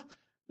law,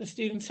 the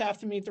students have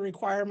to meet the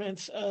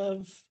requirements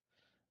of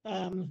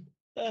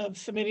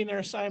submitting their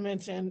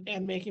assignments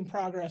and making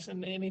progress.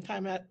 And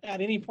anytime at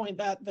any point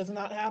that does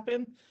not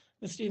happen,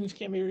 the students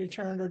can be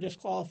returned or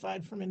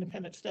disqualified from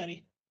independent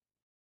study.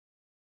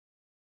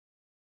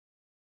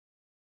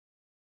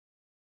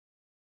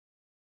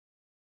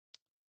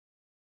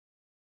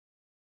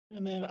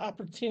 And then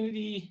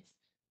opportunity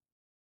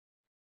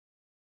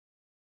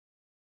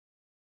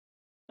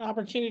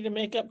to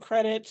make up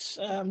credits,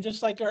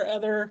 just like our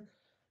other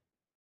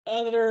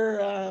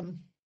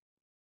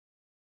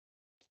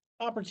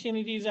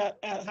opportunities at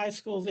high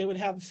schools. They would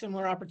have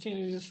similar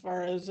opportunities as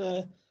far as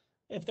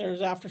if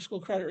there's after school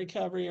credit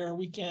recovery or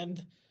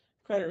weekend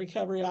credit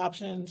recovery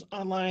options,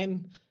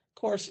 online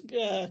course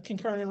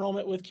concurrent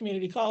enrollment with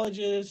community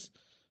colleges,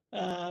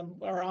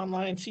 or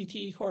online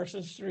CTE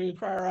courses through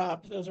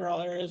CryoUp. Those are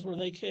all areas where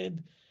they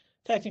could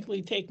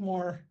technically take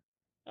more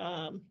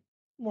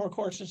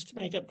courses to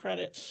make up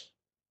credits,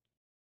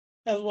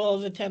 as well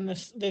as attend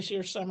this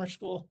year's summer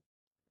school.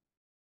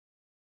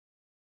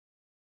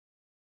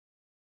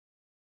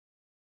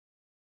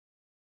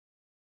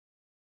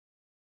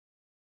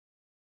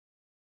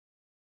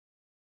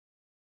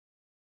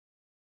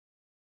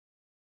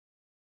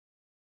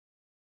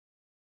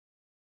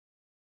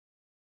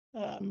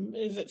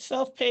 Is it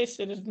self-paced?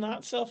 It is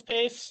not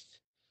self-paced.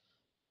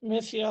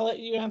 Missy, I'll let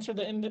you answer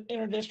the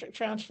inter-district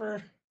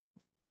transfer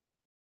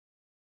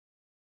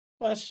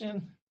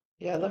question.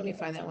 Yeah, let me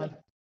find that one.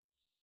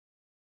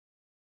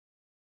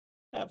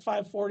 At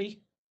 5:40.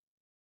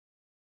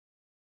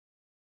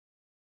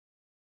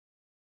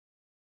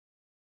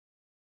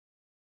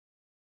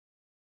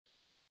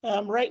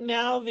 Right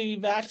now, the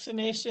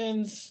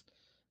vaccinations,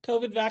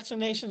 COVID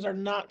vaccinations are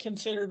not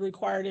considered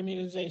required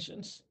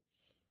immunizations.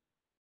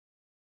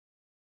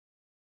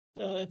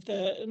 So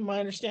my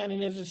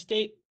understanding is the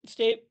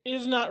state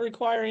is not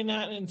requiring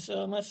that, and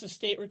so unless the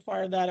state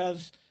required that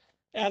as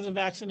a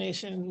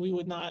vaccination, we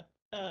would not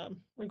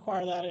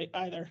require that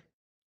either.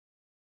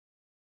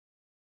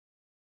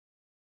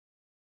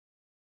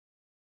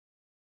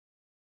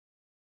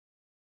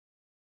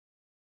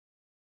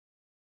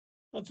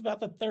 What's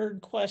about the third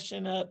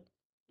question up,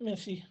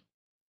 Missy?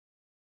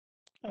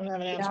 I don't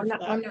have an Yeah, answer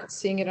for I'm that. not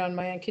seeing it on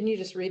my end. Can you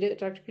just read it,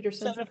 Dr.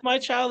 Peterson? So if my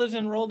child is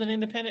enrolled in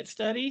independent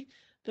study,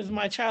 does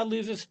my child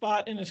lose a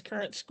spot in his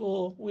current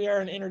school? We are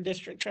an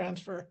interdistrict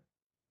transfer.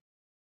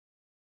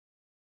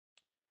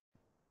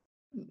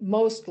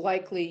 Most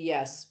likely,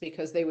 yes,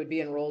 because they would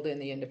be enrolled in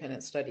the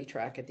independent study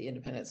track at the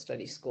independent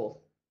study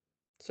school.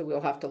 So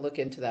we'll have to look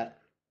into that.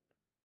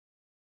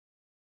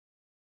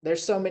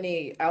 There's so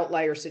many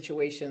outlier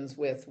situations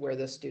with where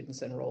the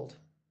student's enrolled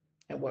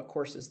and what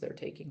courses they're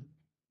taking.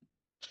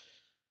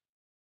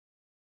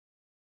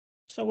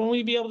 So when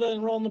we be able to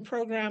enroll in the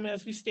program,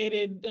 as we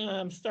stated,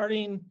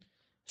 starting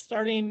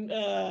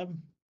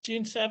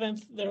June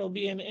 7th, there will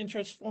be an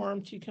interest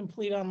form to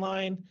complete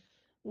online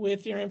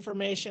with your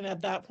information.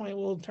 At that point,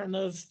 we'll turn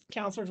those,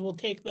 counselors will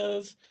take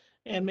those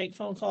and make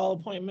phone call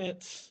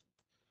appointments,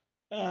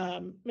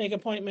 make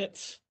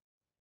appointments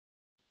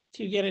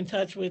to get in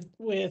touch with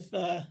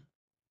the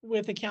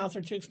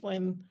counselor to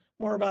explain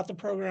more about the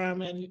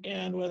program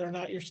and whether or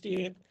not your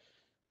student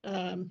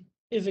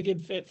is a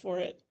good fit for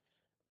it.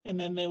 And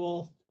then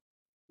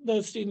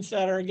those students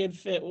that are a good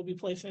fit will be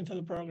placed into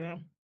the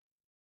program.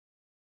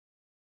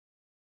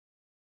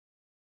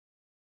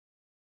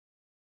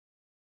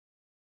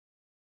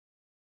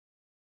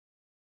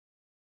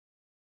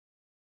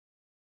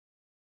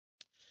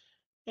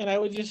 And I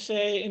would just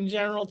say in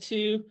general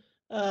too,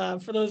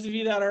 for those of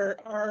you that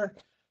are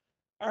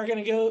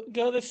going to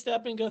go this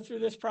step and go through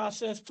this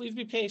process, please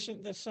be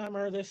patient this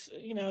summer. This,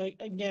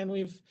 again,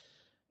 we've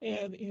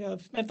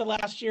spent the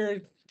last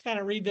year kind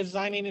of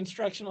redesigning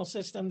instructional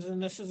systems,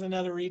 and this is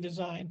another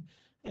redesign.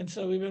 And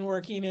so we've been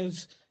working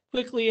as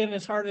quickly and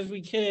as hard as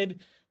we could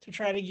to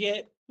try to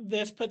get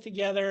this put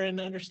together and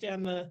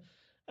understand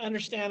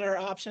our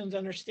options,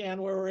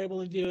 understand where we're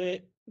able to do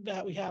it,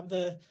 that we have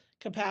the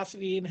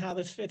capacity and how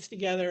this fits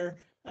together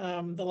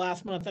the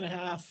last month and a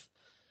half.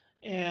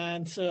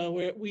 And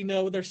so we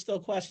know there's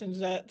still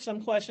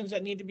some questions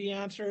that need to be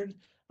answered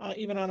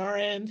even on our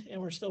end, and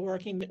we're still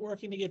working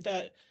to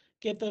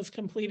get those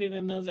completed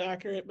and those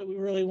accurate, but we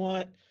really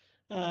want,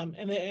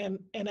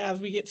 and as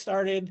we get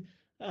started,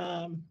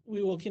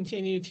 we will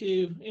continue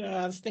to,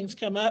 as things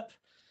come up,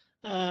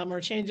 or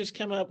changes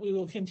come up, we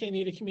will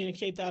continue to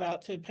communicate that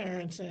out to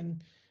parents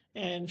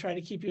and try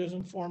to keep you as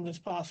informed as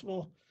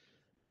possible.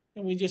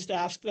 And we just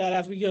ask that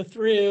as we go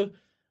through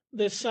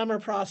this summer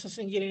process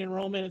and getting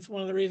enrollment, it's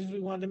one of the reasons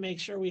we wanted to make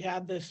sure we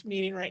had this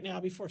meeting right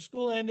now before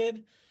school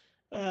ended,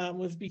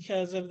 was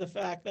because of the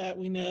fact that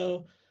we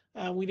know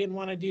we didn't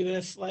want to do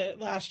this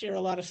last year.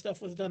 A lot of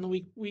stuff was done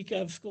the week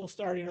of school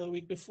starting or the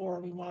week before.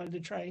 We wanted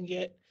to try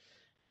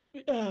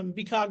and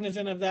be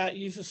cognizant of that,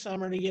 use the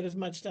summer to get as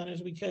much done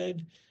as we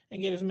could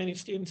and get as many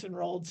students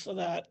enrolled so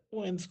that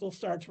when school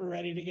starts, we're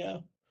ready to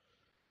go.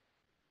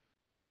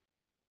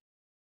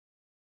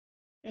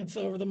 And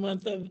so over the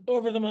month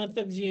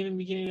of June and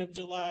beginning of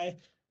July,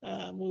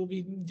 we'll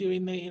be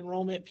doing the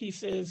enrollment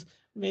pieces.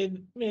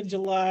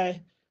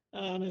 Mid-July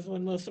is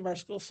when most of our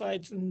school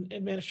sites and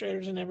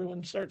administrators and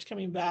everyone starts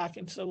coming back.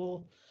 And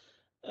so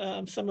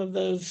some of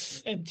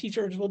those and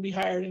teachers will be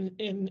hired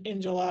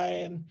in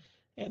July,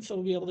 and so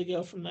we'll be able to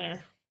go from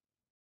there.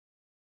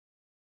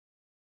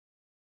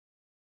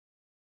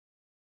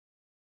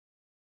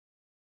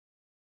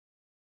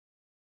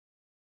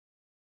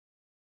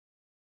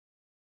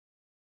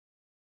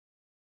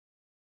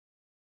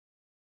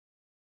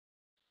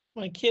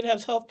 My kid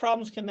has health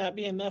problems. Can that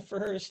be enough for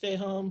her to stay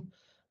home?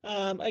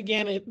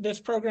 Again, this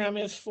program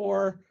is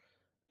for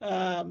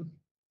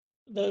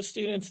those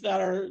students that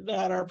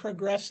are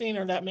progressing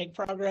or that make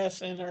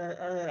progress and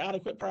are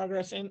adequate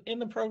progress in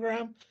the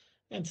program.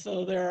 And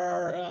so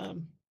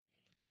there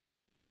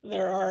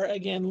are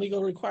again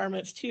legal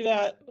requirements to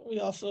that. We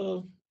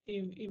also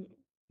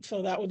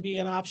so that would be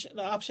an option.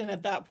 The option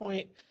at that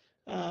point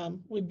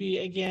would be,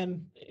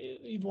 again,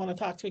 you'd want to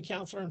talk to a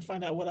counselor and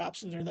find out what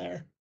options are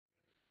there.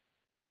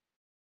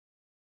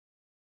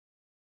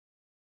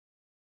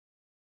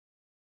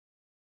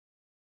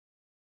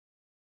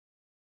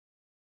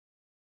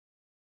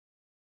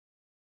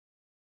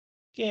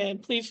 Again,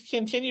 please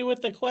continue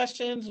with the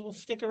questions. We'll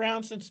stick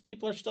around since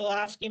people are still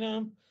asking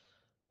them.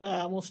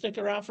 We'll stick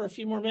around for a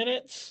few more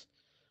minutes.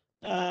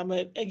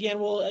 But again,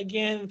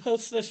 we'll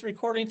post this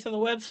recording to the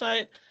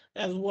website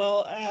as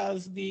well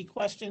as the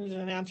questions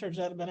and answers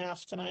that have been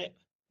asked tonight.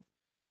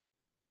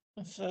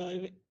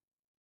 So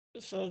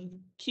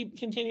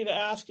continue to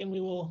ask, and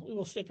we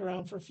will stick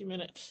around for a few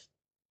minutes.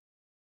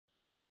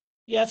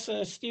 Yes,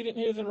 a student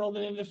who is enrolled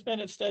in an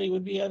independent study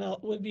would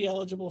be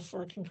eligible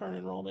for concurrent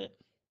enrollment.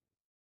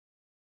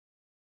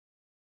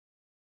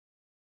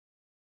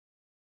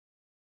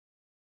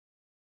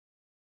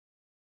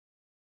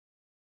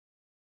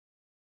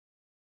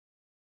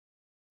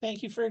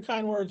 Thank you for your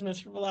kind words,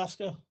 Mr.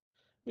 Velasco.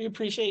 We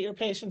appreciate your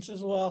patience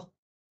as well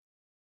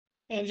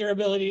and your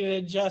ability to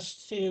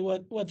adjust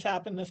to what's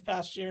happened this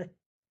past year.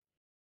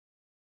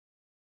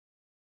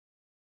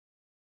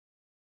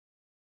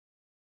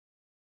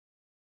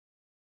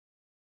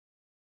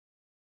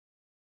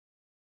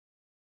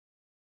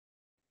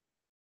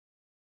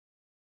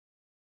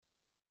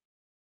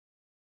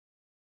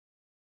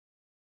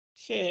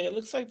 Okay, it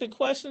looks like the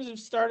questions have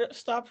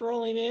stopped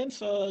rolling in.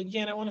 So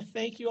again, I want to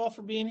thank you all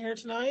for being here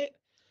tonight.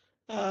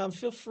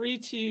 Feel free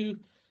to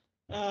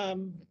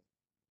um,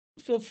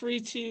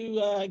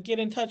 get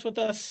in touch with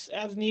us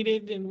as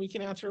needed, and we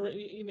can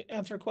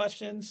answer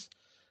questions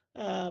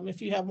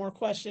if you have more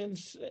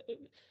questions.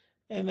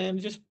 And then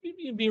just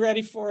be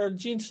ready for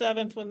June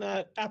 7th when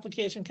that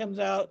application comes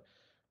out.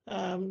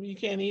 You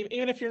can,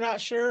 even if you're not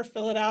sure,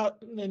 fill it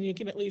out, and then you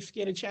can at least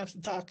get a chance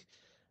to talk,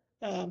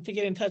 to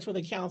get in touch with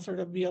a counselor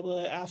to be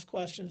able to ask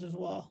questions as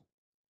well.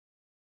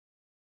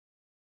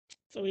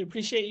 So we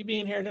appreciate you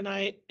being here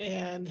tonight,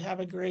 and have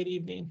a great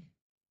evening.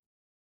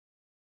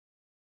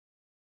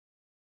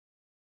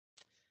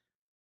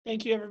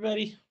 Thank you,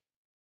 everybody.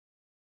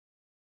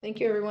 Thank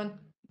you,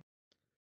 everyone.